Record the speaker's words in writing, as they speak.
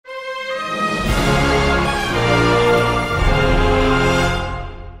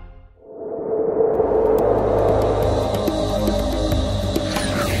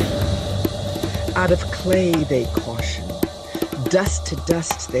clay they caution, dust to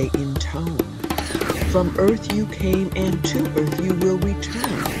dust they intone. From earth you came and to earth you will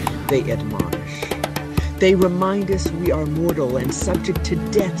return, they admonish. They remind us we are mortal and subject to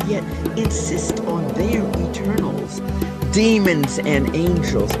death, yet insist on their eternals. Demons and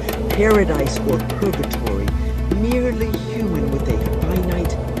angels, paradise or purgatory, merely human with a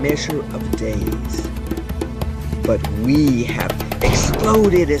finite measure of days. But we have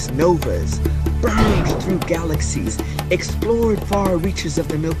exploded as novas, burned through galaxies, explored far reaches of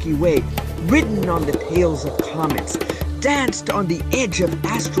the Milky Way, ridden on the tails of comets, danced on the edge of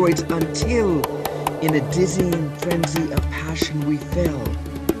asteroids until, in a dizzying frenzy of passion, we fell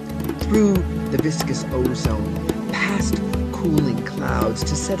through the viscous ozone, past cooling clouds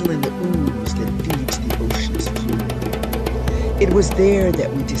to settle in the ooze that feeds the ocean's fluid. It was there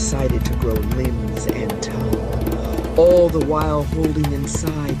that we decided to grow limbs and tongue, all the while holding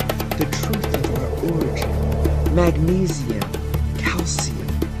inside the truth of our origin: magnesium, calcium,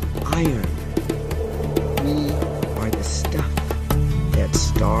 iron. We are the stuff that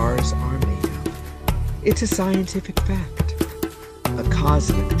stars are made of. It's a scientific fact, a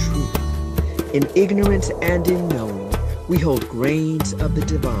cosmic truth. In ignorance and in knowing, we hold grains of the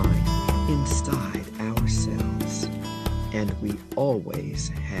divine inside ourselves, and we always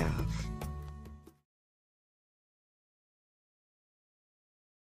have.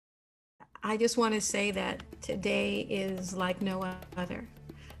 I just want to say that today is like no other.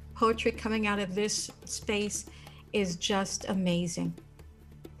 Poetry coming out of this space is just amazing.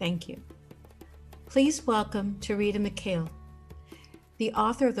 Thank you. Please welcome Tureeda Mikell, the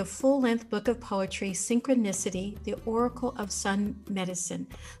author of the full-length book of poetry, Synchronicity, The Oracle of Sun Medicine,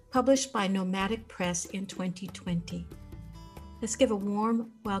 published by Nomadic Press in 2020. Let's give a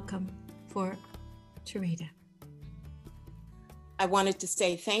warm welcome for Tureeda. I wanted to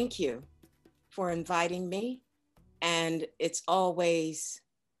say thank you for inviting me. And it's always,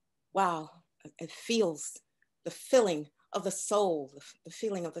 wow, it feels the filling of the soul, the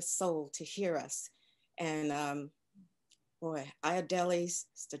feeling of the soul to hear us. And boy, Ayodele,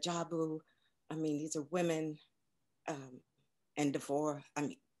 Staajabuz, I mean, these are women, and Devorah, I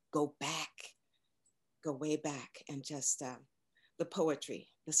mean, go way back, and just the poetry,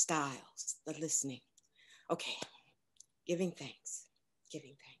 the styles, the listening. Okay, giving thanks.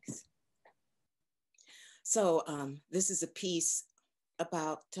 So this is a piece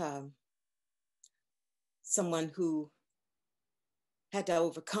about someone who had to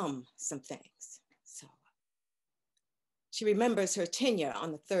overcome some things. So she remembers her tenure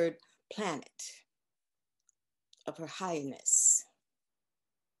on the third planet of Her Highness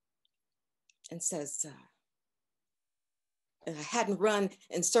and says, I hadn't run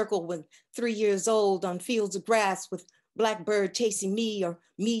in circle when 3 years old on fields of grass with blackbird chasing me or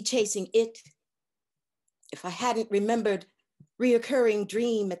me chasing it. If I hadn't remembered reoccurring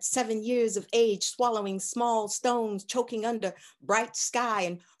dream at 7 years of age, swallowing small stones, choking under bright sky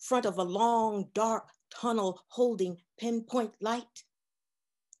in front of a long, dark tunnel holding pinpoint light.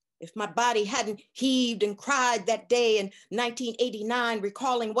 If my body hadn't heaved and cried that day in 1989,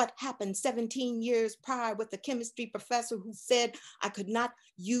 recalling what happened 17 years prior with the chemistry professor who said I could not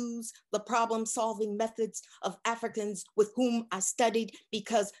use the problem-solving methods of Africans with whom I studied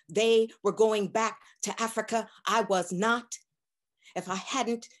because they were going back to Africa, I was not. If I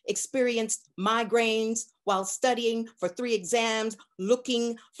hadn't experienced migraines while studying for 3 exams,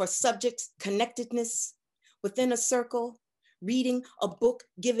 looking for subjects connectedness within a circle, reading a book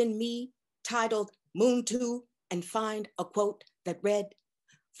given me titled Moon 2 and find a quote that read,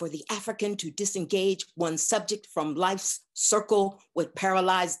 for the African to disengage one subject from life's circle would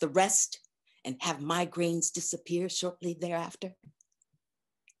paralyze the rest and have migraines disappear shortly thereafter.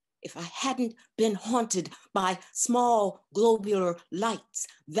 If I hadn't been haunted by small globular lights,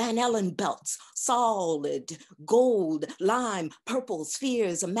 Van Allen belts, solid, gold, lime, purple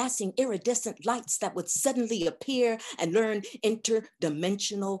spheres amassing iridescent lights that would suddenly appear and learn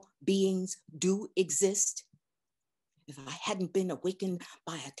interdimensional beings do exist. If I hadn't been awakened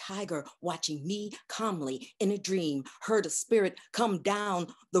by a tiger watching me calmly in a dream, heard a spirit come down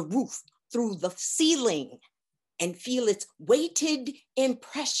the roof through the ceiling and feel its weighted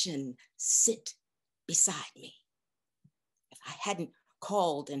impression sit beside me. If I hadn't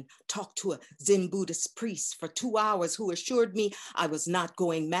called and talked to a Zen Buddhist priest for 2 hours who assured me I was not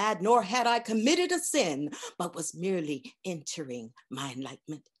going mad, nor had I committed a sin, but was merely entering my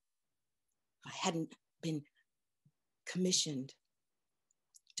enlightenment. If I hadn't been commissioned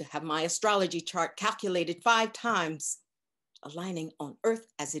to have my astrology chart calculated 5 times, aligning on earth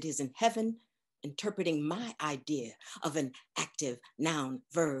as it is in heaven, interpreting my idea of an active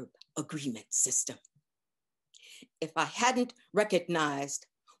noun-verb agreement system. If I hadn't recognized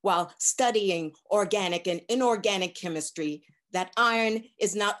while studying organic and inorganic chemistry that iron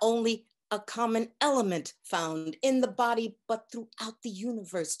is not only a common element found in the body, but throughout the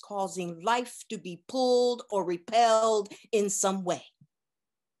universe, causing life to be pulled or repelled in some way.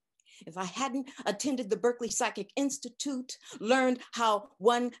 If I hadn't attended the Berkeley Psychic Institute, learned how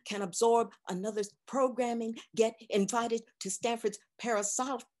one can absorb another's programming, get invited to Stanford's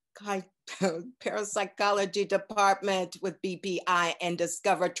parapsychology department with BPI, and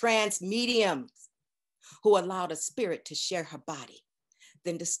discover trans mediums who allowed a spirit to share her body,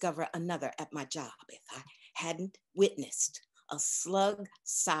 then discover another at my job. If I hadn't witnessed a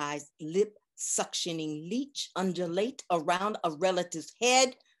slug-sized lip suctioning leech undulate around a relative's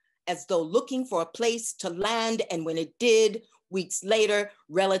head as though looking for a place to land, and when it did, weeks later,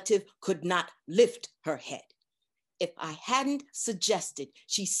 relative could not lift her head. If I hadn't suggested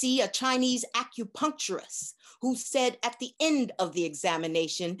she see a Chinese acupuncturist who said at the end of the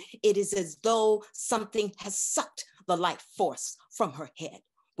examination, it is as though something has sucked the life force from her head,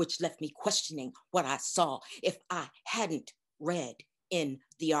 which left me questioning what I saw. If I hadn't read in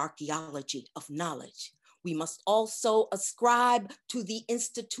the archaeology of knowledge, we must also ascribe to the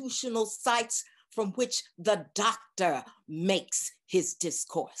institutional sites from which the doctor makes his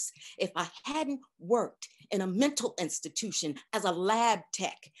discourse. If I hadn't worked in a mental institution as a lab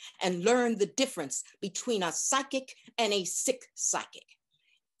tech and learned the difference between a psychic and a sick psychic,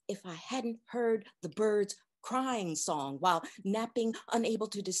 if I hadn't heard the birds crying song while napping, unable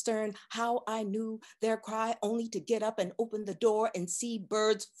to discern how I knew their cry, only to get up and open the door and see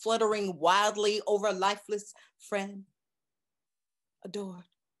birds fluttering wildly over lifeless friend adored.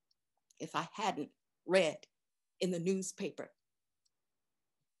 If I hadn't read in the newspaper,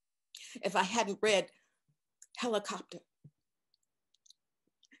 if I hadn't read helicopter,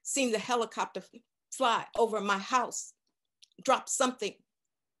 seen the helicopter fly over my house, drop something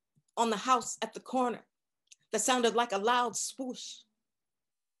on the house at the corner that sounded like a loud swoosh.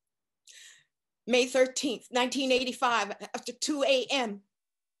 May 13th, 1985, after 2 a.m.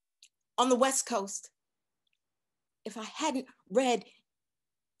 on the West Coast. If I hadn't read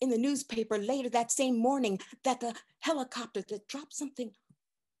in the newspaper later that same morning that the helicopter that dropped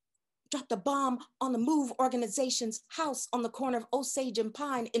a bomb on the MOVE organization's house on the corner of Osage and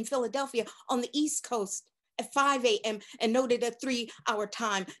Pine in Philadelphia on the East Coast at 5 a.m. and noted a 3-hour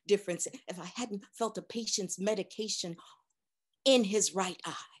time difference. If I hadn't felt a patient's medication in his right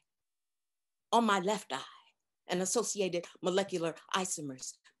eye, on my left eye, and associated molecular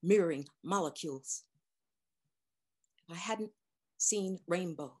isomers mirroring molecules. If I hadn't seen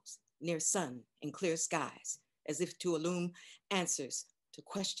rainbows near sun and clear skies, as if to illume answers to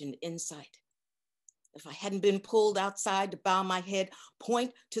questioned insight. If I hadn't been pulled outside to bow my head,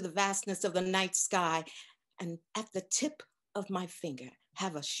 point to the vastness of the night sky, and at the tip of my finger,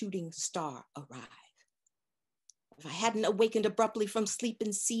 have a shooting star arrive. If I hadn't awakened abruptly from sleep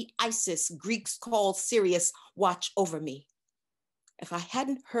and see Isis, Greeks called Sirius, watch over me. If I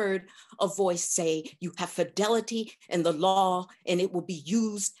hadn't heard a voice say, you have fidelity in the law and it will be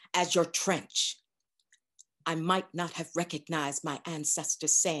used as your trench, I might not have recognized my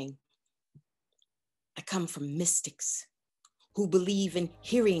ancestors saying, I come from mystics who believe in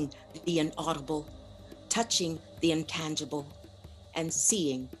hearing the inaudible, touching the intangible, and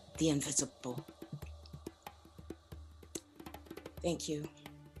seeing the invisible. Thank you.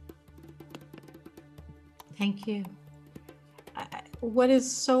 Thank you. What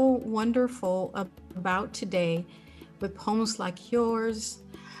is so wonderful about today with poems like yours,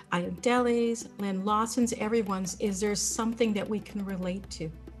 Ayodele's, Len Lawson's, everyone's, is there's something that we can relate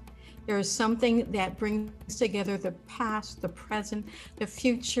to. There is something that brings together the past, the present, the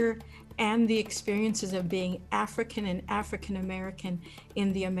future, and the experiences of being African and African-American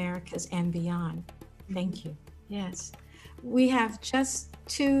in the Americas and beyond. Thank you. Yes. We have just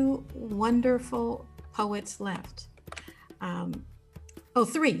 2 wonderful poets left.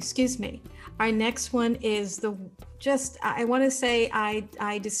 3, excuse me. Our next one is I want to say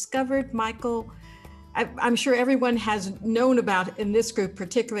I discovered Michael. I'm sure everyone has known about, in this group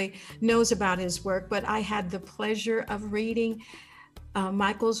particularly, knows about his work, but I had the pleasure of reading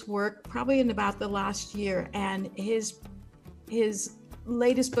Michael's work probably in about the last year, and his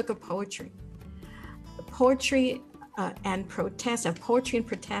latest book of poetry and protest, of poetry and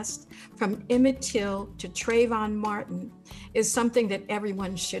protest, from Emmett Till to Trayvon Martin, is something that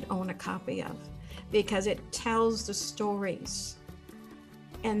everyone should own a copy of, because it tells the stories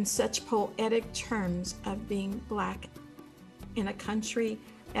in such poetic terms of being Black in a country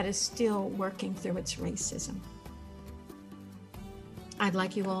that is still working through its racism. I'd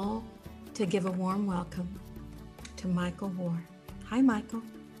like you all to give a warm welcome to Michael Warr. Hi, Michael.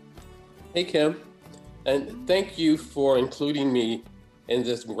 Hey, Kim, and thank you for including me in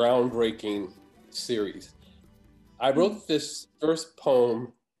this groundbreaking series. I wrote this first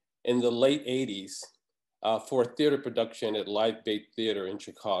poem in the late 80s for a theater production at Live Bait Theater in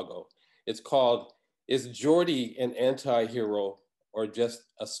Chicago. It's called, Is Jordy an Anti-Hero or Just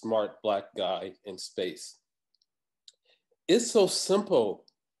a Smart Black Guy in Space? It's so simple,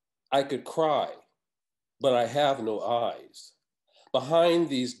 I could cry, but I have no eyes. Behind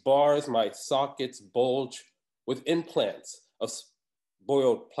these bars, my sockets bulge with implants of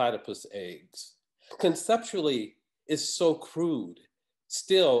boiled platypus eggs. Conceptually, it's so crude,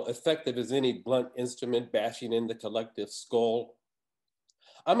 still effective as any blunt instrument bashing in the collective skull.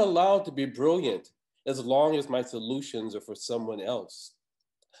 I'm allowed to be brilliant as long as my solutions are for someone else.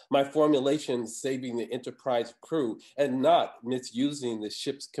 My formulations saving the Enterprise crew and not misusing the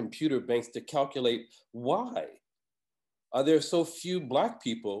ship's computer banks to calculate why are there so few Black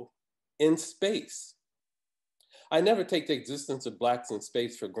people in space. I never take the existence of Blacks in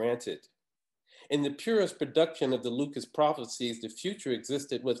space for granted. In the purest production of the Lucas prophecies, the future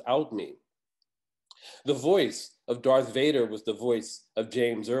existed without me. The voice of Darth Vader was the voice of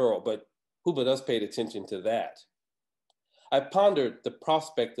James Earl, but who but us paid attention to that? I pondered the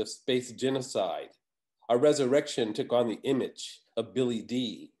prospect of space genocide. Our resurrection took on the image of Billy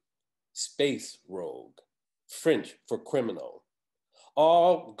D, space rogue, French for criminal.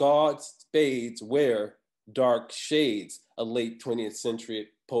 All God's spades wear dark shades, a late 20th century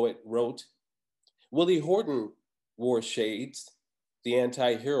poet wrote. Willie Horton wore shades, the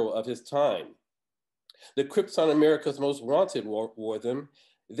anti-hero of his time. The Crips on America's Most Wanted wore them.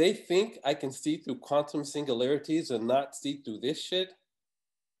 They think I can see through quantum singularities and not see through this shit?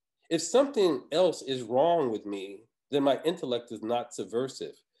 If something else is wrong with me, then my intellect is not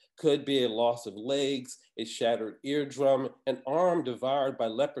subversive. Could be a loss of legs, a shattered eardrum, an arm devoured by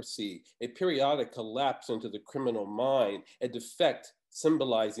leprosy, a periodic collapse into the criminal mind, a defect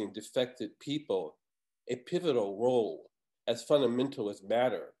symbolizing defected people, a pivotal role as fundamental as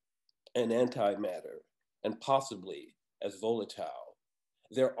matter and antimatter, and possibly as volatile.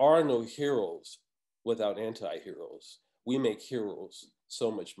 There are no heroes without anti-heroes. We make heroes so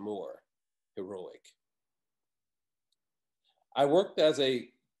much more heroic. I worked as a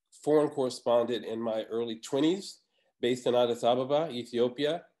foreign correspondent in my early 20s, based in Addis Ababa,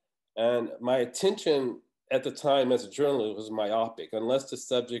 Ethiopia. And my attention at the time as a journalist was myopic. Unless the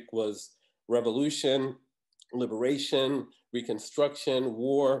subject was revolution, liberation, reconstruction,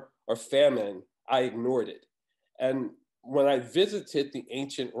 war, or famine, I ignored it. And when I visited the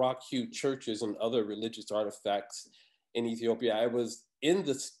ancient rock-hewn churches and other religious artifacts in Ethiopia, I was in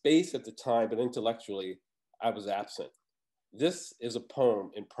the space at the time, but intellectually, I was absent. This is a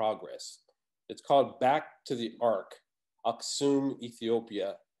poem in progress. It's called Back to the Ark, Aksum,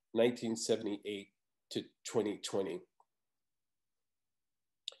 Ethiopia, 1978 to 2020.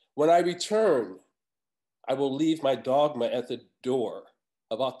 When I return, I will leave my dogma at the door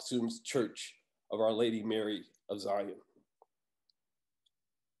of Aksum's Church of Our Lady Mary of Zion.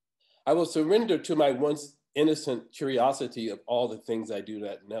 I will surrender to my once innocent curiosity of all the things I do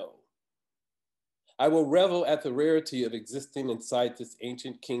not know. I will revel at the rarity of existing inside this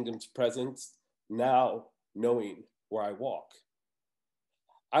ancient kingdom's presence, now knowing where I walk.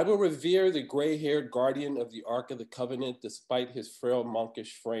 I will revere the gray-haired guardian of the Ark of the Covenant despite his frail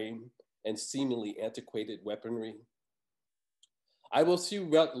monkish frame and seemingly antiquated weaponry. I will see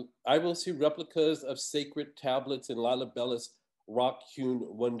replicas of sacred tablets and Lalabella's rock-hewn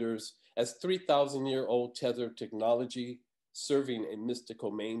wonders as 3,000-year-old tethered technology serving a mystical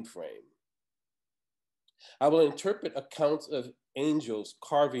mainframe. I will interpret accounts of angels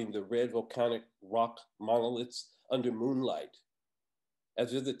carving the red volcanic rock monoliths under moonlight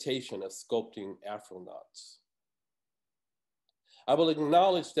as visitation of sculpting astronauts. I will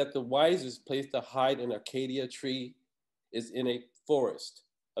acknowledge that the wisest place to hide an Acacia tree is in a forest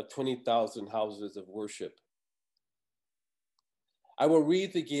of 20,000 houses of worship. I will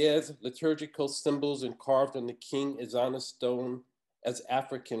read the Ge'ez liturgical symbols carved on the King Ezana stone as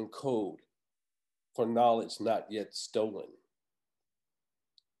African code for knowledge not yet stolen.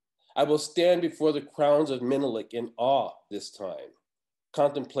 I will stand before the crowns of Menelik in awe this time,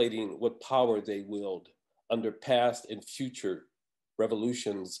 contemplating what power they wield under past and future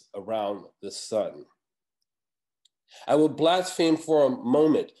revolutions around the sun. I will blaspheme for a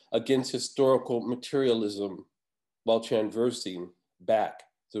moment against historical materialism while traversing back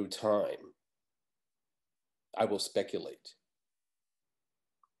through time. I will speculate.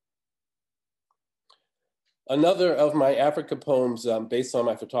 Another of my Africa poems based on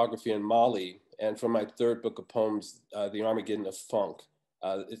my photography in Mali and from my third book of poems, The Armageddon of Funk.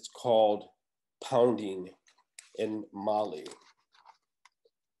 It's called Pounding in Mali.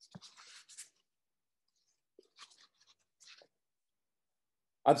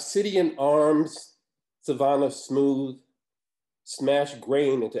 Obsidian arms, savanna smooth, smash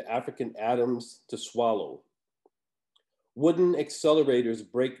grain into African atoms to swallow. Wooden accelerators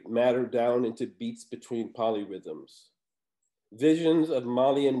break matter down into beats between polyrhythms. Visions of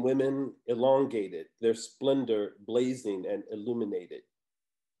Malian women elongated, their splendor blazing and illuminated.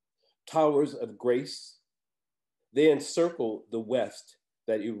 Towers of grace, they encircle the West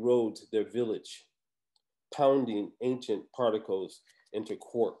that erodes their village, pounding ancient particles into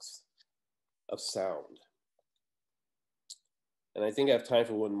quarks of sound. And I think I have time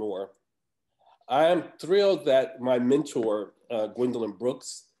for one more. I am thrilled that my mentor, Gwendolyn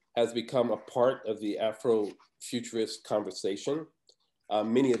Brooks, has become a part of the Afrofuturist conversation.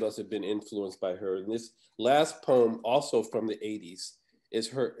 Many of us have been influenced by her. And this last poem, also from the 80s,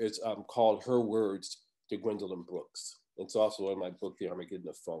 is called Her Words to Gwendolyn Brooks. It's also in my book, The Armageddon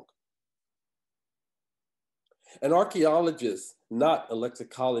of Funk. An archaeologist, not a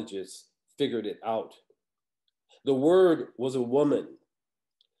lexicologist, figured it out. The word was a woman,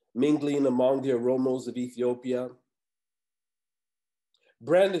 mingling among the aromas of Ethiopia,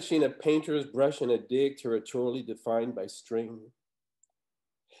 brandishing a painter's brush in a dig territorially defined by string.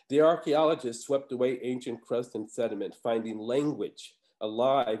 The archaeologist swept away ancient crust and sediment, finding language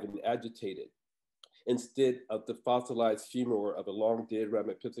alive and agitated, instead of the fossilized femur of a long-dead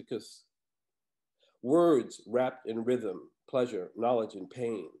Ramapithecus. Words wrapped in rhythm, pleasure, knowledge, and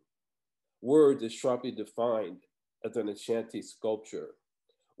pain. Words as sharply defined as an Ashanti sculpture.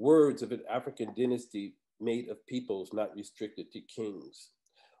 Words of an African dynasty made of peoples not restricted to kings.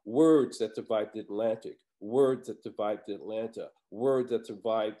 Words that survived the Atlantic. Words that survived Atlanta. Words that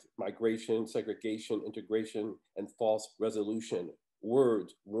survived migration, segregation, integration, and false resolution.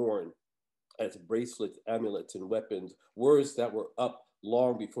 Words worn as bracelets, amulets, and weapons. Words that were up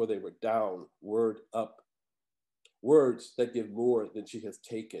long before they were down. Word up. Words that give more than she has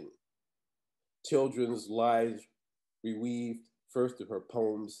taken. Children's lives reweaved first through her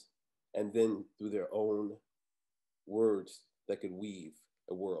poems and then through their own words that could weave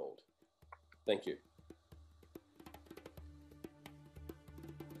a world. Thank you.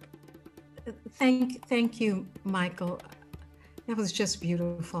 Thank you, Michael. That was just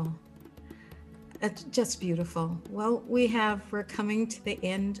beautiful. Just beautiful. Well, we're coming to the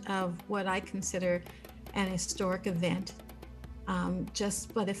end of what I consider an historic event,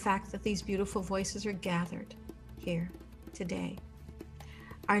 just by the fact that these beautiful voices are gathered here today.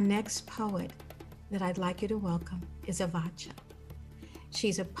 Our next poet that I'd like you to welcome is Avotcja.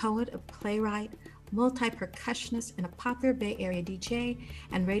 She's a poet, a playwright, multi-percussionist, and a popular Bay Area DJ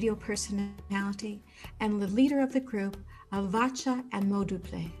and radio personality, and the leader of the group Avotcja and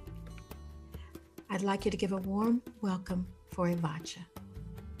Moduple. I'd like you to give a warm welcome for Avotcja.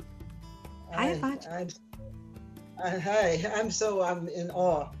 Hi, Avotcja. I'm in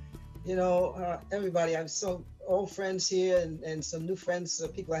awe. You know, everybody, I'm so old friends here and some new friends,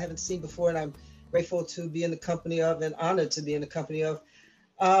 people I haven't seen before, and I'm grateful to be in the company of and honored to be in the company of.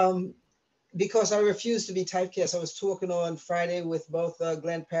 Because I refuse to be typecast. I was talking on Friday with both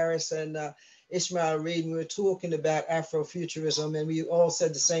Glenn Parris and Ishmael Reed, and we were talking about Afrofuturism, and we all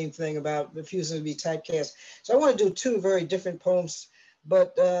said the same thing about refusing to be typecast. So I want to do two very different poems,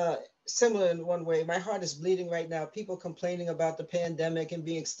 but similar in one way. My heart is bleeding right now. People complaining about the pandemic and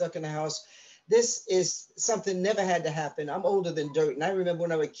being stuck in the house. This is something never had to happen. I'm older than dirt. And I remember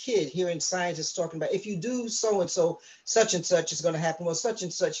when I was a kid hearing scientists talking about, if you do so-and-so, such and such is going to happen. Well, such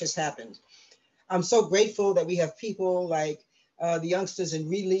and such has happened. I'm so grateful that we have people like the youngsters in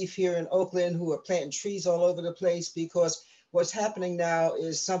Relief here in Oakland who are planting trees all over the place, because what's happening now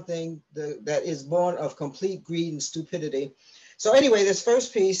is something that is born of complete greed and stupidity. So anyway, this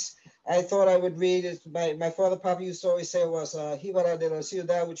first piece I thought I would read is by my father, Papa used to always say it was Hibara de la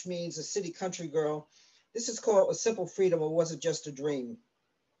Ciudad, which means a city country girl. This is called A Simple Freedom, or Was It Just a Dream?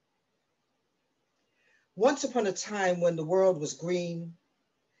 Once upon a time when the world was green,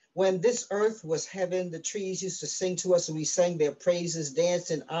 when this earth was heaven, the trees used to sing to us and we sang their praises, danced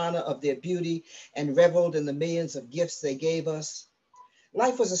in honor of their beauty, and reveled in the millions of gifts they gave us.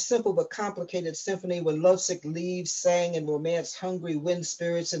 Life was a simple but complicated symphony when lovesick leaves sang and romance-hungry wind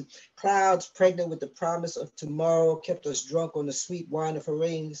spirits and clouds pregnant with the promise of tomorrow kept us drunk on the sweet wine of her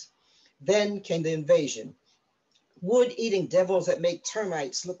rains. Then came the invasion. Wood-eating devils that make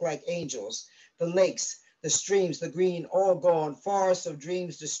termites look like angels. The lakes, The streams, the green, all gone, forests of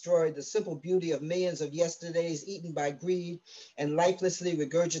dreams destroyed, the simple beauty of millions of yesterdays eaten by greed and lifelessly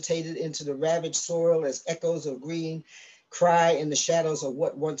regurgitated into the ravaged soil as echoes of green cry in the shadows of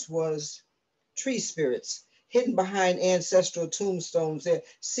what once was. Tree spirits, hidden behind ancestral tombstones, their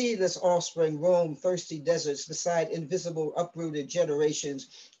seedless offspring roam thirsty deserts beside invisible uprooted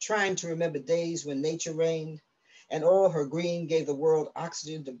generations, trying to remember days when nature reigned, and all her green gave the world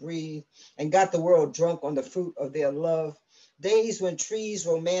oxygen to breathe and got the world drunk on the fruit of their love. Days when trees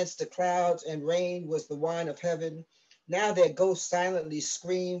romanced the clouds and rain was the wine of heaven. Now their ghosts silently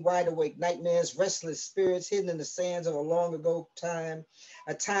scream, wide awake nightmares, restless spirits hidden in the sands of a long ago time,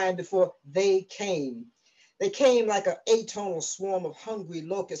 a time before they came. They came like an atonal swarm of hungry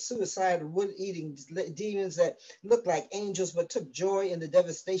locusts, suicidal wood-eating demons that looked like angels, but took joy in the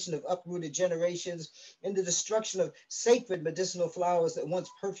devastation of uprooted generations, in the destruction of sacred medicinal flowers that once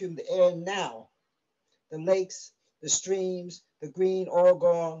perfumed the air. Now, the lakes, the streams, the green, all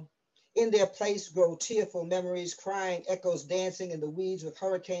gone. In their place grow tearful memories, crying echoes dancing in the weeds with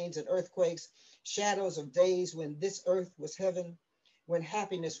hurricanes and earthquakes, shadows of days when this earth was heaven, when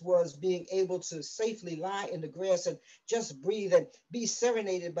happiness was being able to safely lie in the grass and just breathe and be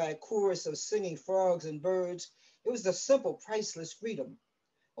serenaded by a chorus of singing frogs and birds. It was the simple, priceless freedom.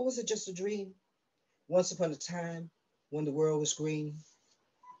 Or was it just a dream? Once upon a time when the world was green.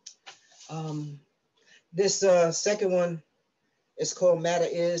 This second one is called Matter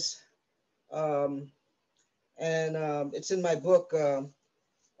Is. It's in my book,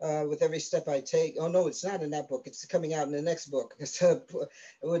 With Every Step I Take. Oh no, it's not in that book. It's coming out in the next book,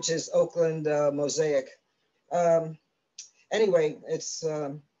 which is Oakland Mosaic. Anyway, it's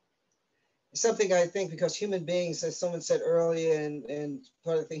something I think because human beings, as someone said earlier, and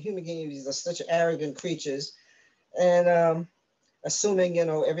part of the thing, human beings are such arrogant creatures, and assuming, you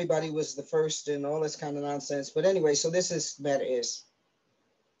know, everybody was the first and all this kind of nonsense. But anyway, so this is Matter Is.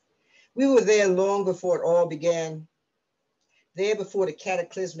 We were there long before it all began. There before the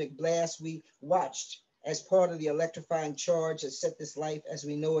cataclysmic blast, we watched as part of the electrifying charge that set this life as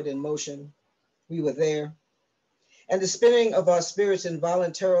we know it in motion. We were there. And the spinning of our spirits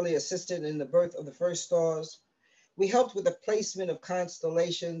involuntarily assisted in the birth of the first stars. We helped with the placement of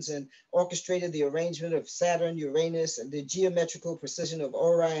constellations and orchestrated the arrangement of Saturn, Uranus, and the geometrical precision of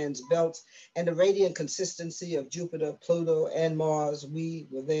Orion's belt and the radiant consistency of Jupiter, Pluto, and Mars. We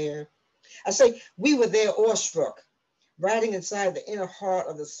were there. I say we were there awestruck, riding inside the inner heart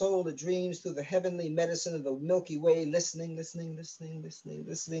of the soul that dreams through the heavenly medicine of the Milky Way, listening,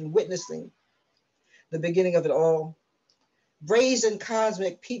 witnessing the beginning of it all. Brazen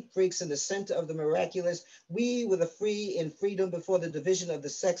cosmic peep freaks in the center of the miraculous. We were the free in freedom before the division of the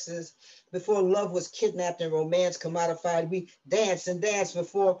sexes, before love was kidnapped and romance commodified. We danced and danced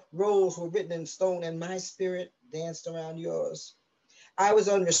before roles were written in stone, and my spirit danced around yours. I was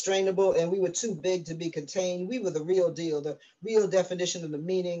unrestrainable and we were too big to be contained. We were the real deal, the real definition of the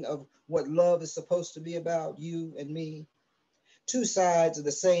meaning of what love is supposed to be about, you and me. Two sides of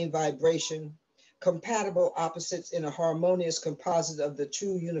the same vibration, compatible opposites in a harmonious composite of the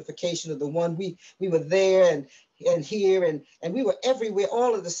true unification of the one. We were there and here and we were everywhere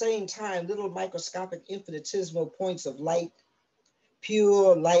all at the same time, little microscopic infinitesimal points of light,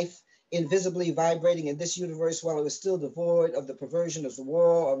 pure life, invisibly vibrating in this universe while it was still devoid of the perversion of the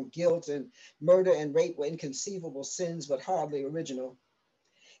war, of guilt and murder and rape were inconceivable sins, but hardly original.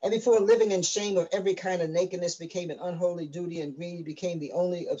 And before living in shame of every kind of nakedness became an unholy duty and greed became the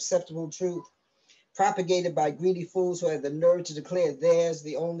only acceptable truth, propagated by greedy fools who had the nerve to declare theirs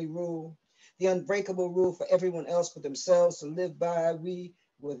the only rule, the unbreakable rule for everyone else but themselves to live by, we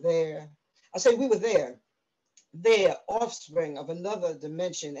were there. I say we were there. Their offspring of another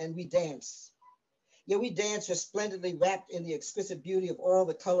dimension, and we dance. Yeah, we dance resplendently wrapped in the exquisite beauty of all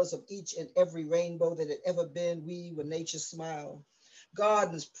the colors of each and every rainbow that had ever been. We were nature's smile.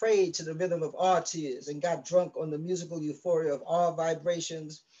 Gardens prayed to the rhythm of our tears and got drunk on the musical euphoria of our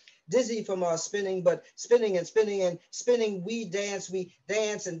vibrations. Dizzy from our spinning, but spinning and spinning and spinning, we dance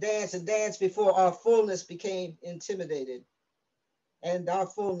and dance and dance before our fullness became intimidated. And our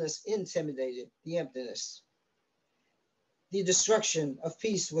fullness intimidated the emptiness. The destruction of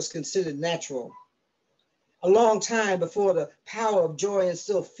peace was considered natural. A long time before the power of joy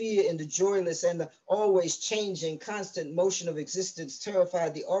instilled fear in the joyless and the always changing constant motion of existence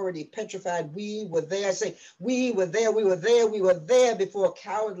terrified the already petrified. We were there. I say, we were there before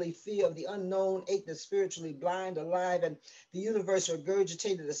cowardly fear of the unknown ate the spiritually blind alive, and the universe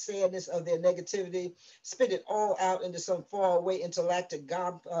regurgitated the sadness of their negativity, spit it all out into some faraway intergalactic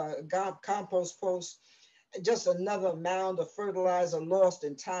compost post, just another mound of fertilizer lost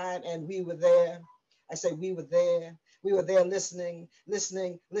in time, and we were there. I say we were there. We were there listening,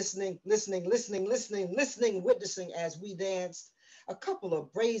 listening, listening, listening, listening, listening, listening, witnessing as we danced. A couple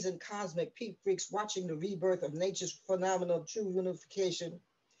of brazen cosmic peep freaks watching the rebirth of nature's phenomenal true unification,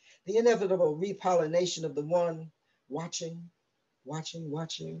 the inevitable repollination of the one, watching, watching,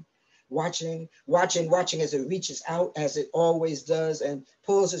 watching, watching, watching, watching as it reaches out as it always does and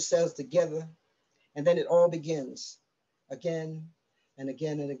pulls itself together. And then it all begins again and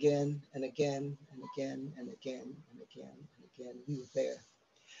again and again and again and again and again and again and again. We were there.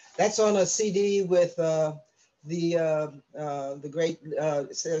 That's on a CD with the great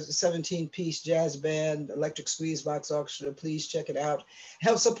 17-piece jazz band, Electric Squeeze Box Orchestra. Please check it out.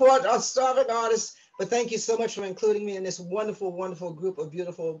 Help support our starving artists. But thank you so much for including me in this wonderful, wonderful group of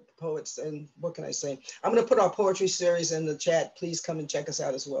beautiful poets. And what can I say? I'm going to put our poetry series in the chat. Please come and check us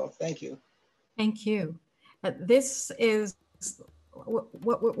out as well. Thank you. Thank you. This is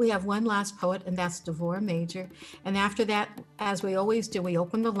what we have one last poet, and that's Devorah Major. And after that, as we always do, we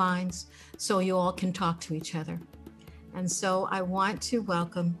open the lines so you all can talk to each other. And so I want to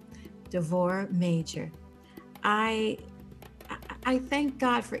welcome Devorah Major. I thank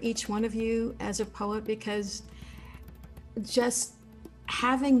God for each one of you as a poet, because just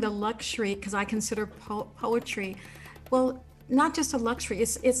having the luxury, because I consider poetry, well, not just a luxury,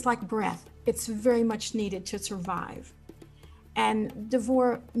 it's like breath. It's very much needed to survive. And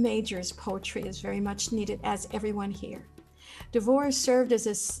Devorah Major's poetry is very much needed, as everyone here. Devorah served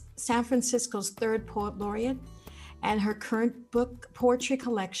as San Francisco's 3rd poet laureate, and her current book poetry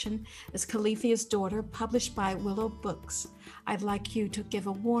collection is Califia's Daughter, published by Willow Books. I'd like you to give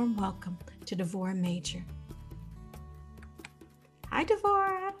a warm welcome to Devorah Major. Hi,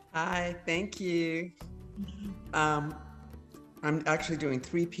 Devorah. Hi, thank you. I'm actually doing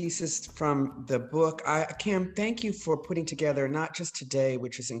 3 pieces from the book. Kim, thank you for putting together not just today,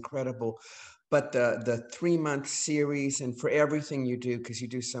 which is incredible, but the 3-month series, and for everything you do, because you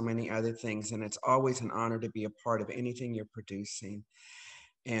do so many other things. And it's always an honor to be a part of anything you're producing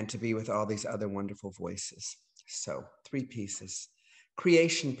and to be with all these other wonderful voices. So 3 pieces.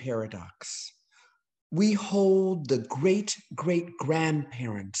 Creation paradox. We hold the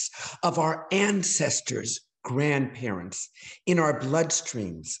great-great-grandparents of our ancestors' grandparents in our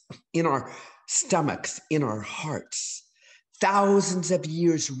bloodstreams, in our stomachs, in our hearts. Thousands of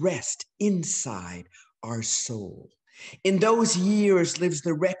years rest inside our soul. In those years lives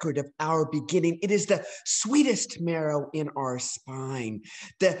the record of our beginning. It is the sweetest marrow in our spine,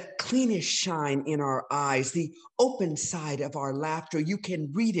 the cleanest shine in our eyes, the open side of our laughter. You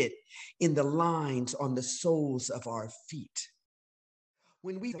can read it in the lines on the soles of our feet.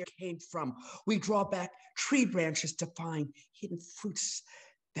 When we came from, we draw back tree branches to find hidden fruits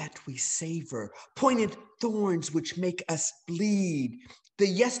that we savor, pointed thorns which make us bleed, the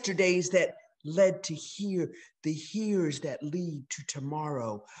yesterdays that led to here, the heres that lead to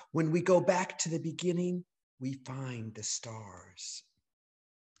tomorrow. When we go back to the beginning, we find the stars.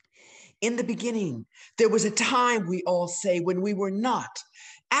 In the beginning, there was a time, we all say, when we were not.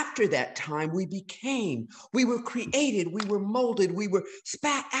 After that time, we became, we were created, we were molded, we were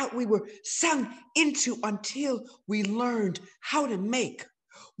spat out, we were sung into until we learned how to make,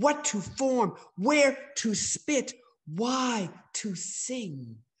 what to form, where to spit, why to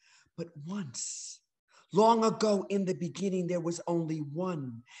sing. But once, long ago in the beginning, there was only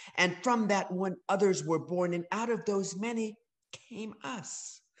one. And from that one, others were born. And out of those many came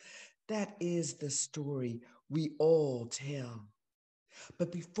us. That is the story we all tell.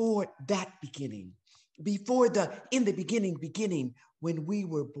 But before that beginning, before the in the beginning, when we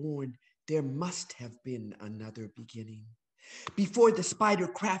were born, there must have been another beginning. Before the spider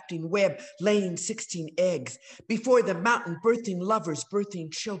crafting web, laying 16 eggs, before the mountain birthing lovers,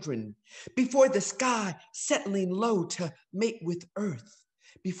 birthing children, before the sky settling low to mate with earth,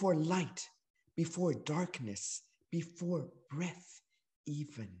 before light, before darkness, before breath,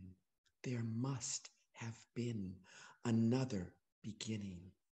 even, there must have been another beginning.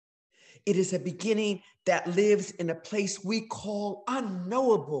 It is a beginning that lives in a place we call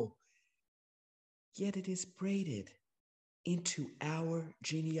unknowable, yet it is braided into our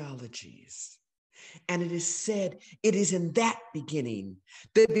genealogies. And it is said it is in that beginning,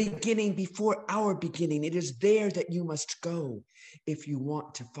 the beginning before our beginning. It is there that you must go if you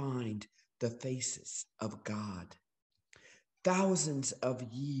want to find the faces of God. Thousands of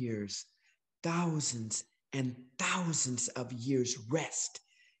years, thousands and thousands of years rest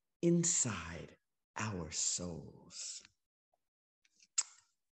inside our souls.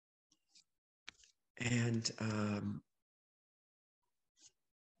 And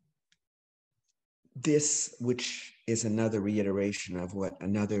this, which is another reiteration of what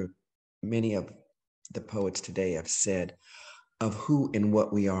many of the poets today have said of who and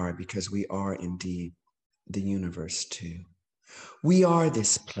what we are, because we are indeed the universe too. We are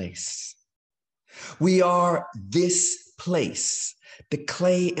this place. We are this place, the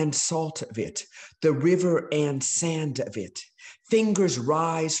clay and salt of it, the river and sand of it. Fingers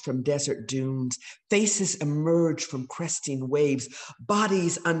rise from desert dunes, faces emerge from cresting waves,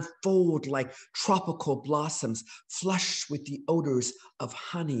 bodies unfold like tropical blossoms, flush with the odors of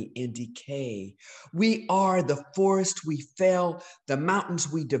honey and decay. We are the forest we fell, the mountains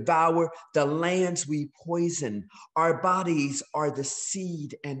we devour, the lands we poison. Our bodies are the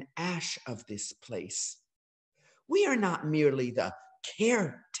seed and ash of this place. We are not merely the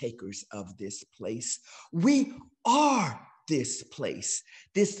caretakers of this place. We are this place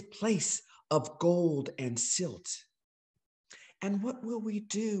of gold and silt. And what will we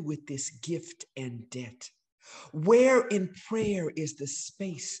do with this gift and debt? Where in prayer is the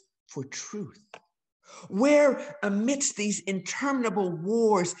space for truth? Where amidst these interminable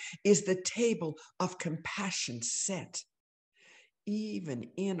wars is the table of compassion set? Even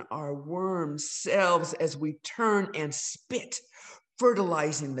in our worm selves as we turn and spit,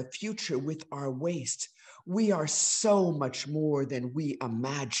 fertilizing the future with our waste, we are so much more than we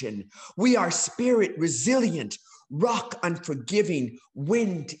imagine. We are spirit resilient, rock unforgiving,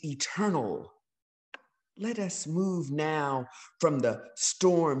 wind eternal. Let us move now from the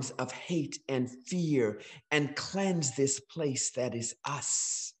storms of hate and fear and cleanse this place that is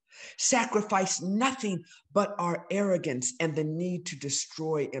us. Sacrifice nothing but our arrogance and the need to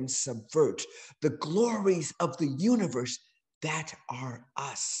destroy and subvert the glories of the universe that are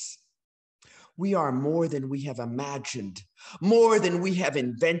us. We are more than we have imagined, more than we have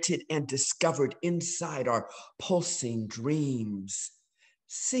invented and discovered inside our pulsing dreams.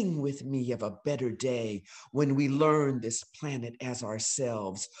 Sing with me of a better day when we learn this planet as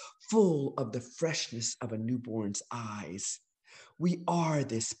ourselves, full of the freshness of a newborn's eyes. We are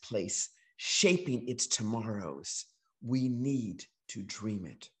this place, shaping its tomorrows. We need to dream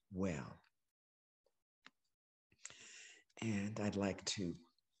it well. And I'd like to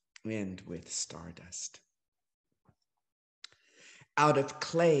end with Stardust. Out of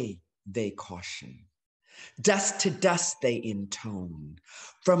clay, they caution. Dust to dust, they intone.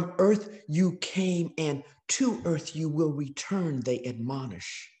 From earth you came, and to earth you will return, they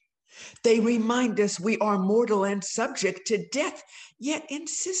admonish. They remind us we are mortal and subject to death, yet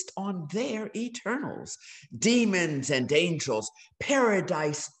insist on their eternals. Demons and angels,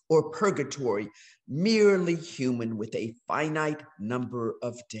 paradise or purgatory, merely human with a finite number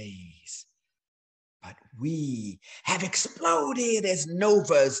of days. But we have exploded as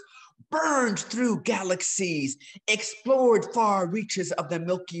novas, burned through galaxies, explored far reaches of the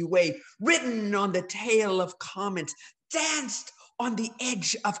Milky Way, ridden on the tail of comets, danced on the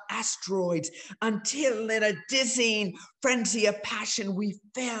edge of asteroids, until in a dizzying frenzy of passion we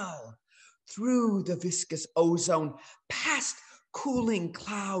fell through the viscous ozone, past cooling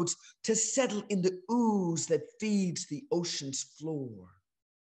clouds, to settle in the ooze that feeds the ocean's floor.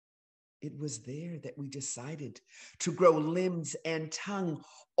 It was there that we decided to grow limbs and tongue,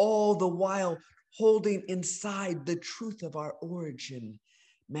 all the while holding inside the truth of our origin: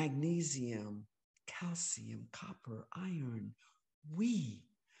 magnesium, calcium, copper, iron. We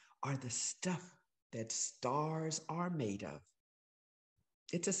are the stuff that stars are made of.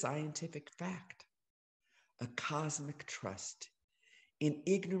 It's a scientific fact, a cosmic trust. In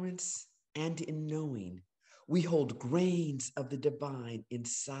ignorance and in knowing, we hold grains of the divine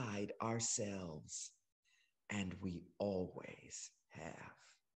inside ourselves, and we always have.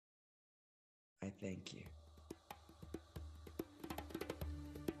 I thank you.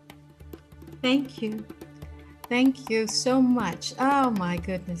 Thank you. Thank you so much. Oh my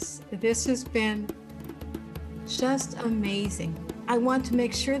goodness. This has been just amazing. I want to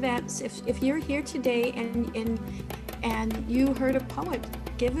make sure that if you're here today and you heard a poet,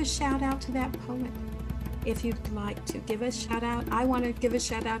 give a shout out to that poet. If you'd like to give a shout out, I want to give a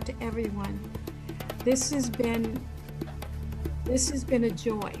shout out to everyone. This has been a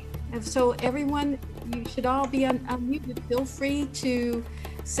joy. And so everyone, you should all be unmuted. Feel free to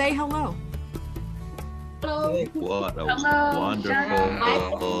say hello. Hello. What a Hello.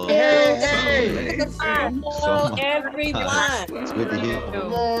 wonderful Hello, everyone. It's good to hear.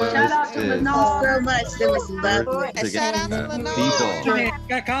 Shout out to Lenard. So much. There was love. A shout out to Lenard.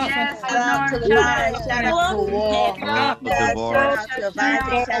 Yes, Shout out to Lenard. Shout out to Warr. Love for Shout Devorah. out to Avotcja.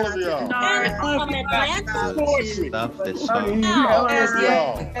 Shout out to Lenard. From Atlanta. Stuff that's fun.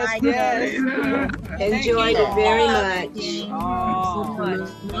 Yes. Enjoyed it very much.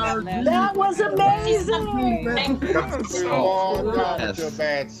 That was amazing. Yes.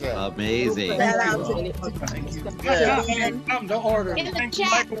 Amazing. Shout out to Come to order. in the Thank you,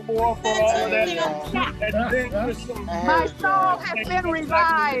 chat. Michael Warr, for all of that. My soul has been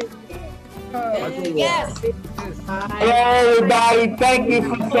revived. Yes. Hello, everybody. Thank you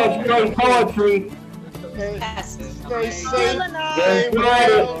for such great poetry. Yes. Stay safe.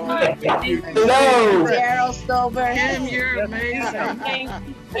 Hello. Darrell Stover. Kim, you're amazing.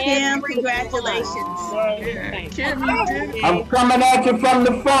 Kim, congratulations. Kim, you did it. I'm coming at you from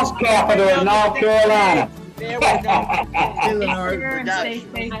the funk capital of North Carolina. There we go. Hey, Lenard. Stay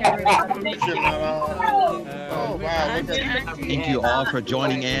safe, everybody. Oh, wow. Thank you all for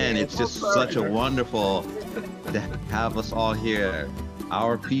joining in. It's just such a wonderful to have us all here,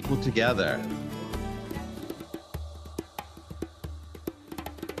 our people together.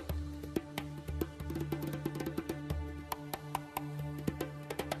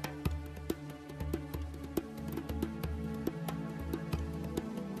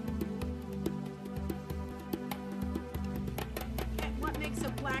 What makes a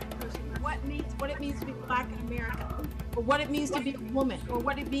black person? What it means to be black in America, or what it means to be a woman, or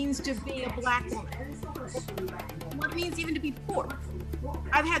what it means to be a black woman, what it means even to be poor.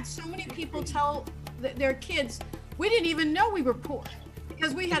 I've had so many people tell their kids, we didn't even know we were poor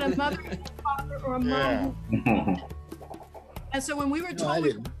because we had a mother and a father or a mom. And so when we were told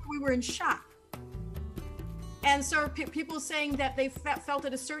we were in shock. And so people saying that they felt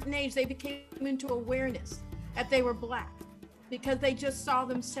at a certain age, they became into awareness that they were black because they just saw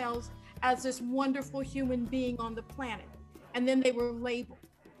themselves as this wonderful human being on the planet. And then they were labeled.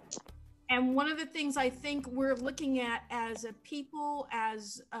 And one of the things I think we're looking at as a people,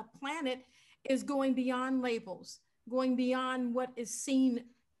 as a planet, is going beyond labels, going beyond what is seen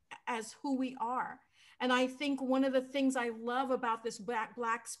as who we are. And I think one of the things I love about this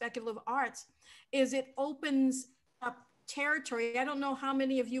Black speculative arts is it opens up territory. I don't know how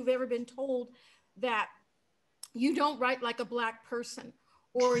many of you have ever been told that you don't write like a black person,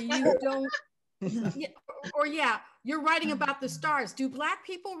 or you don't, or you're writing about the stars. Do black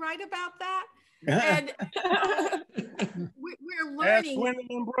people write about that? And we're learning. Ask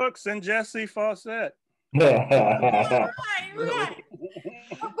Gwendolyn Brooks and Jesse Fawcett. Right.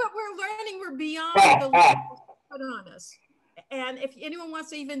 But we're learning we're beyond the labels put on us. And if anyone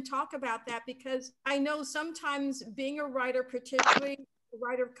wants to even talk about that, because I know sometimes being a writer, particularly a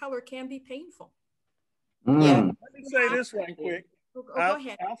writer of color, can be painful. Yeah. Let me say this right quick. Go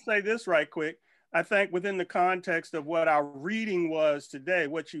ahead. I'll say this right quick. I think within the context of what our reading was today,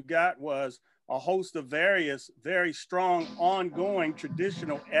 what you got was a host of various, very strong, ongoing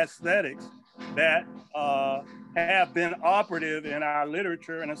traditional aesthetics that have been operative in our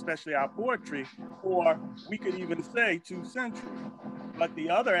literature and especially our poetry for, we could even say, 2 centuries. But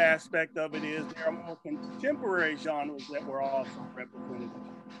the other aspect of it is there are more contemporary genres that were also represented.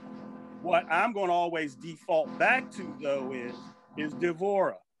 What I'm going to always default back to, though, is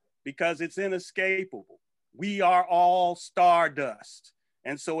Devorah, because it's inescapable. We are all stardust.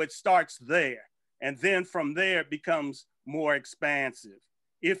 And so it starts there. And then from there, it becomes more expansive,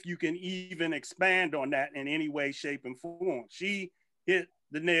 if you can even expand on that in any way, shape, and form. She hit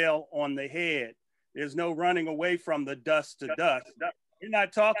the nail on the head. There's no running away from the dust to dust. We're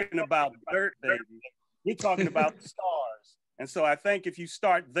not talking about dirt, baby. We're talking about the stars. And so I think if you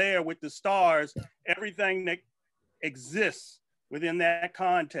start there with the stars, everything that exists within that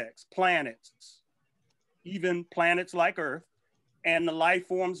context, planets, even planets like Earth, and the life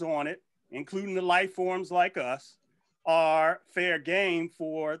forms on it, including the life forms like us, are fair game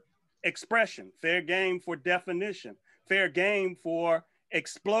for expression, fair game for definition, fair game for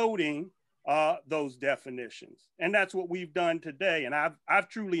exploding those definitions. And that's what we've done today. And I've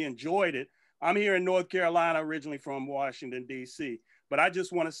truly enjoyed it. I'm here in North Carolina, originally from Washington, D.C. But I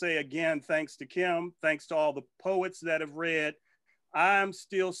just want to say again, thanks to Kim, thanks to all the poets that have read. I'm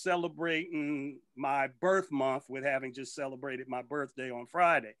still celebrating my birth month with having just celebrated my birthday on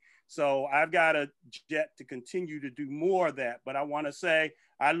Friday. So I've got a jet to continue to do more of that. But I want to say,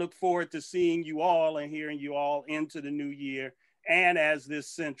 I look forward to seeing you all and hearing you all into the new year and as this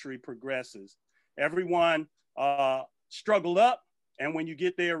century progresses. Everyone struggle up. And when you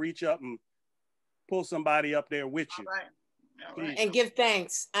get there, reach up and pull somebody up there with you. All right. And give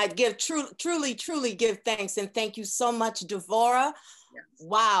thanks. I give truly give thanks. And thank you so much, Devorah. Yes.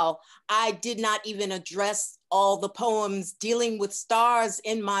 Wow. I did not even address all the poems dealing with stars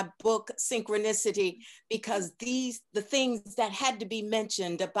in my book, Synchronicity, because the things that had to be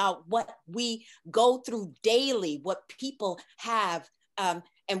mentioned about what we go through daily, what people have, and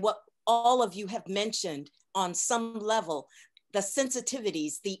what all of you have mentioned on some level, the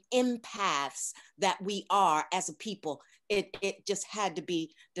sensitivities, the empaths that we are as a people. it just had to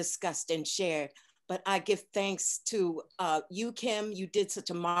be discussed and shared. But I give thanks to you, Kim. You did such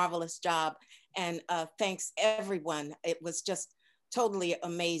a marvelous job. And thanks everyone. It was just totally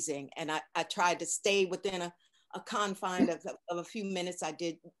amazing. And I tried to stay within a confine of a few minutes. I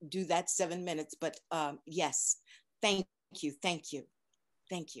did do that 7 minutes, but yes, thank you, thank you,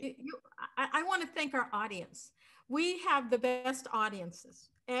 thank you. I want to thank our audience. We have the best audiences,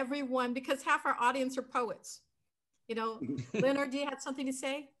 everyone, because half our audience are poets. You know, Lenard, do you have something to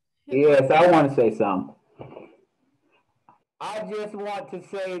say? Yes, I want to say something. I just want to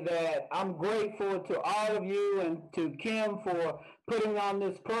say that I'm grateful to all of you and to Kim for putting on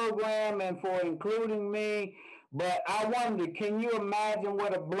this program and for including me. But I wonder, can you imagine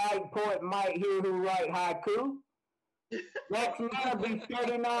what a Black poet might hear who write haiku? Next month will be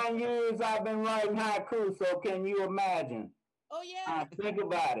 39 years I've been writing haiku, so can you imagine? Oh yeah. Think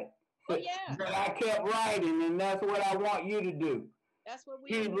about it. Oh yeah. But I kept writing, and that's what I want you to do. That's what we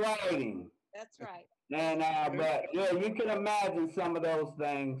keep writing. That's right. And but yeah, you can imagine some of those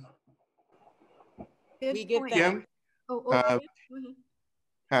things. We get that. Kim?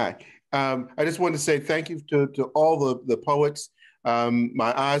 Hi. I just want to say thank you to all the poets.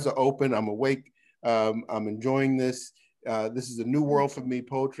 My eyes are open. I'm awake. I'm enjoying this. This is a new world for me.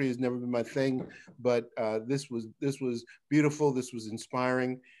 Poetry has never been my thing, but this was beautiful. This was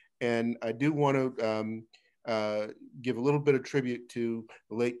inspiring, and I do want to give a little bit of tribute to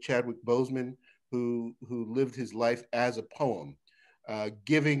the late Chadwick Boseman, who lived his life as a poem,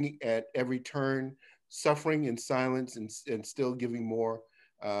 giving at every turn, suffering in silence, and still giving more,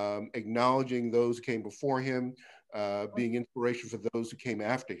 acknowledging those who came before him, being inspiration for those who came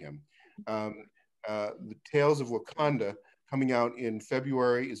after him. The Tales of Wakanda, coming out in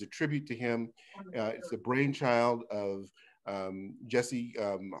February, is a tribute to him. It's the brainchild of Jesse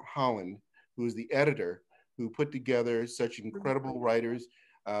Holland, who is the editor, who put together such incredible writers,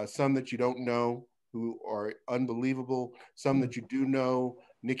 some that you don't know, who are unbelievable, some that you do know,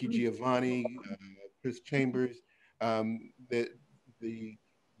 Nikki Giovanni, Chris Chambers.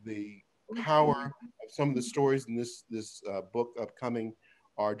 The power of some of the stories in this book upcoming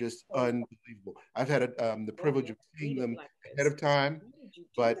are just unbelievable. I've had the privilege of seeing them ahead of time,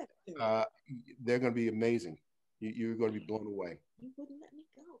 but they're going to be amazing. You're going to be blown away. You wouldn't let me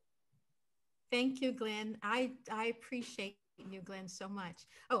go. Thank you, Glenn. I appreciate you, Glenn, so much.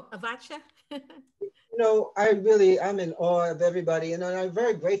 Oh, Avotcja? You know, I'm in awe of everybody, and I'm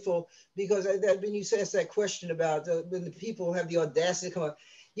very grateful because when you asked that question about when the people have the audacity to come up,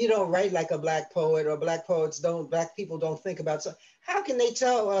 you don't write like a Black poet, or Black people don't think about. So how can they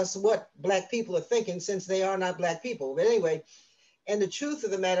tell us what Black people are thinking since they are not Black people? But anyway, and the truth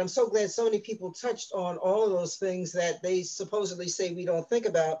of the matter, I'm so glad so many people touched on all of those things that they supposedly say we don't think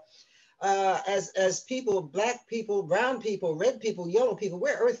about. As people, Black people, brown people, red people, yellow people,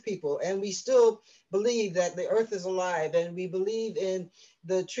 we're earth people, and we still believe that the earth is alive, and we believe in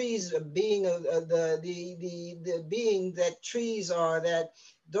the trees being the being that trees are, that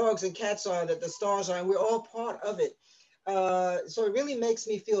dogs and cats are, that the stars are, and we're all part of it. So it really makes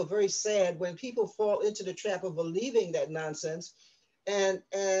me feel very sad when people fall into the trap of believing that nonsense, and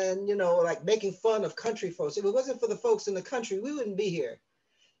you know, like making fun of country folks. If it wasn't for the folks in the country, we wouldn't be here.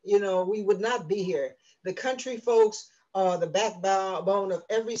 You know, we would not be here. The country folks are the backbone of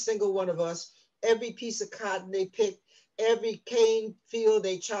every single one of us. Every piece of cotton they pick, every cane field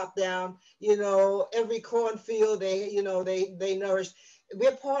they chop down, you know, every cornfield they nourish.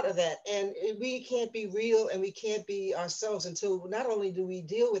 We're part of that, and we can't be real and we can't be ourselves until not only do we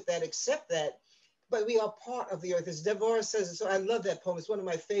deal with that, accept that, but we are part of the earth. As Devorah says, so I love that poem. It's one of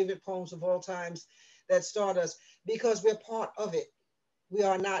my favorite poems of all times, that Stardust, because we're part of it. We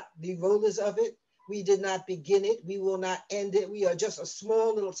are not the rulers of it. We did not begin it. We will not end it. We are just a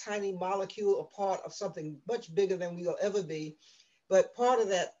small little tiny molecule, a part of something much bigger than we will ever be. But part of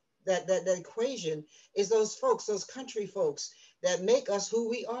that equation is those folks, those country folks that make us who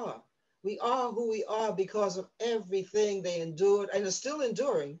we are. We are who we are because of everything they endured and are still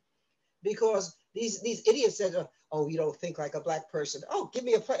enduring, because these idiots said, oh, you don't think like a Black person. Oh, give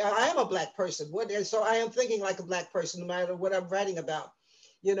me I am a Black person. And so I am thinking like a Black person, no matter what I'm writing about.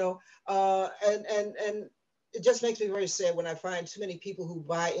 You know, and it just makes me very sad when I find too many people who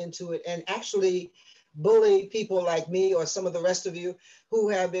buy into it and actually bully people like me or some of the rest of you who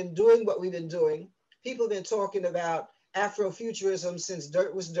have been doing what we've been doing. People have been talking about Afrofuturism since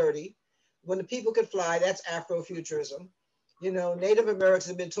dirt was dirty. When the people could fly, that's Afrofuturism. You know, Native Americans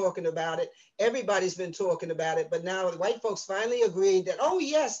have been talking about it. Everybody's been talking about it. But now the white folks finally agreed that, oh,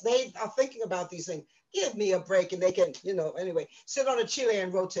 yes, they are thinking about these things. Give me a break, and they can, you know, anyway, sit on a chair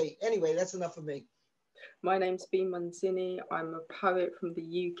and rotate. Anyway, that's enough of me. My name's Devorah Major. I'm a poet from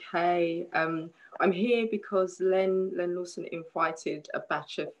the UK. I'm here because Len Lawson invited a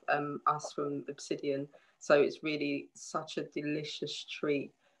batch of us from Obsidian. So it's really such a delicious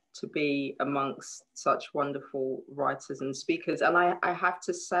treat to be amongst such wonderful writers and speakers. And I have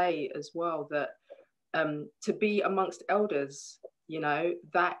to say as well that to be amongst elders, you know,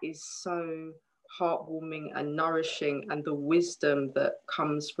 that is so heartwarming and nourishing, and the wisdom that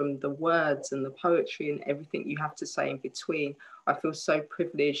comes from the words and the poetry and everything you have to say in between. I feel so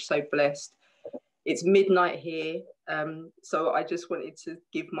privileged, so blessed. It's midnight here, so I just wanted to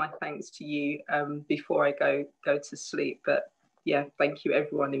give my thanks to you before I go to sleep. But yeah, thank you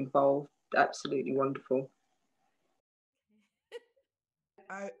everyone involved. Absolutely wonderful.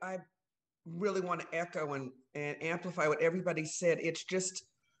 I really want to echo and amplify what everybody said. It's just,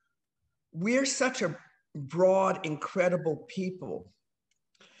 we're such a broad, incredible people.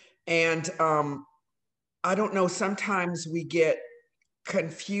 And I don't know, sometimes we get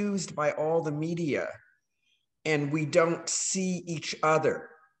confused by all the media and we don't see each other,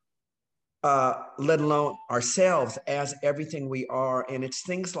 let alone ourselves, as everything we are. And it's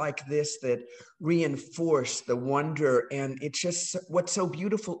things like this that reinforce the wonder. And it's just, what's so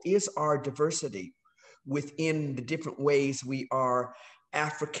beautiful is our diversity within the different ways we are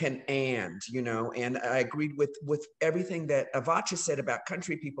African, and, you know, and I agreed with everything that Avotcja said about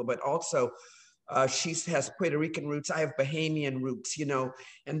country people, but also she has Puerto Rican roots. I have Bahamian roots, you know,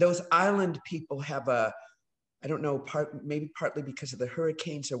 and those island people have a, I don't know, maybe partly because of the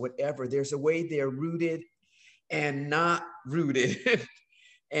hurricanes or whatever, there's a way they're rooted and not rooted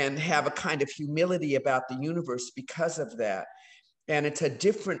and have a kind of humility about the universe because of that. And it's a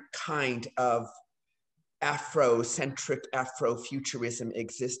different kind of Afrocentric, Afrofuturism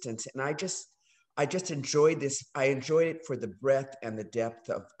existence. And I just enjoyed this. I enjoyed it for the breadth and the depth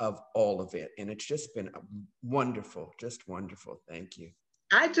of all of it. And it's just been wonderful, just wonderful. Thank you.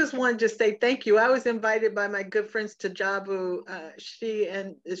 I just wanted to say thank you. I was invited by my good friend Staajabuz. She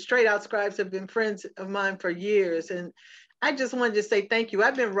and Straight Out Scribes have been friends of mine for years. And I just wanted to say thank you.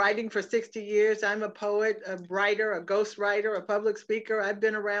 I've been writing for 60 years. I'm a poet, a writer, a ghostwriter, a public speaker. I've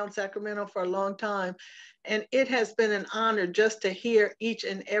been around Sacramento for a long time. And it has been an honor just to hear each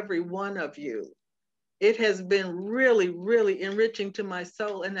and every one of you. It has been really, really enriching to my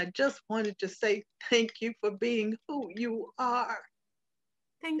soul. And I just wanted to say thank you for being who you are.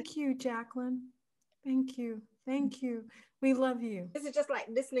 Thank you, Jacqueline. Thank you. Thank you. We love you. This is just like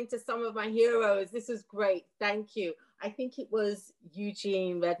listening to some of my heroes. This is great. Thank you. I think it was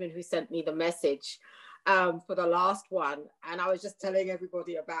Eugene Redmond who sent me the message for the last one. And I was just telling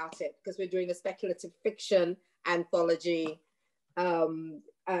everybody about it because we're doing a speculative fiction anthology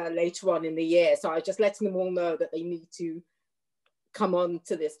later on in the year. So I was just letting them all know that they need to come on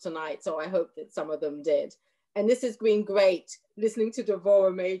to this tonight. So I hope that some of them did. And this has been great. Listening to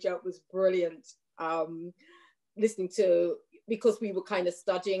Devorah Major was brilliant. Listening to, because we were kind of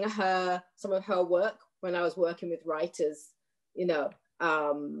studying some of her work when I was working with writers, you know,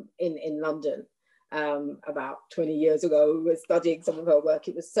 in London about 20 years ago. We were studying some of her work.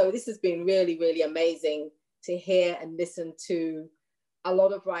 This has been really, really amazing to hear and listen to a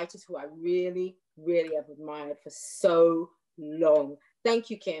lot of writers who I really, really have admired for so long. Thank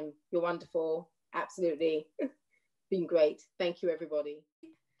you, Kim. You're wonderful. Absolutely. Been great. Thank you, everybody.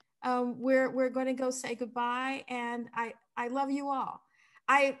 We're going to go say goodbye, and I love you all.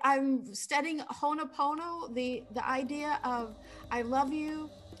 I'm studying Ho'oponopono, the idea of I love you,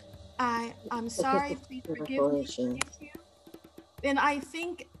 I'm sorry, please forgive me, thank you. And I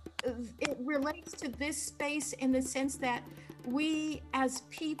think it relates to this space in the sense that we as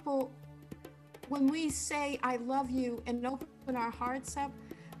people, when we say I love you and open our hearts up,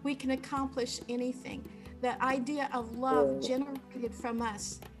 we can accomplish anything. The idea of love generated from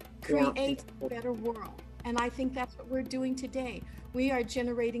us creates a better world. And I think that's what we're doing today. We are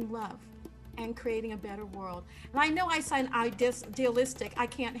generating love and creating a better world. And I know I sound idealistic. I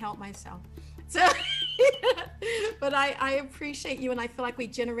can't help myself. So, but I appreciate you, and I feel like we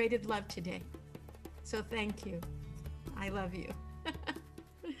generated love today. So thank you. I love you.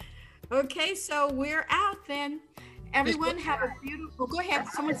 Okay, so we're out then. Everyone have a beautiful, go ahead,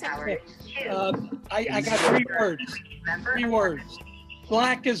 someone said. I got 3 words, 3 words.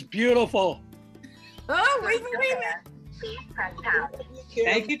 Black is beautiful. Oh, we believe it.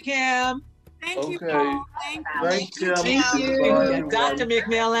 Thank you, Kim. Thank you, Paul. Thank you. Thank you, Dr.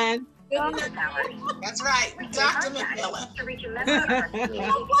 McMillon. That's right, Dr. McMillon.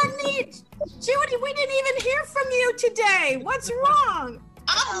 Judy, we didn't even hear from you today. What's wrong?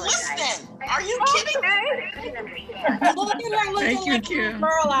 I'm listening. Are you kidding me? Look at her looking like a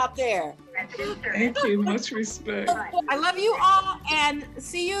girl out there. Thank you. Much respect. I love you all, and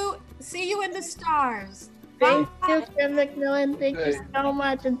see you in the stars. Thank you, Kim McMillon. Thank you so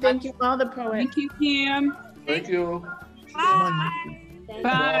much, and thank you all the poets. Thank you, Kim. Thank you. Bye.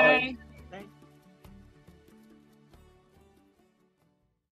 Bye.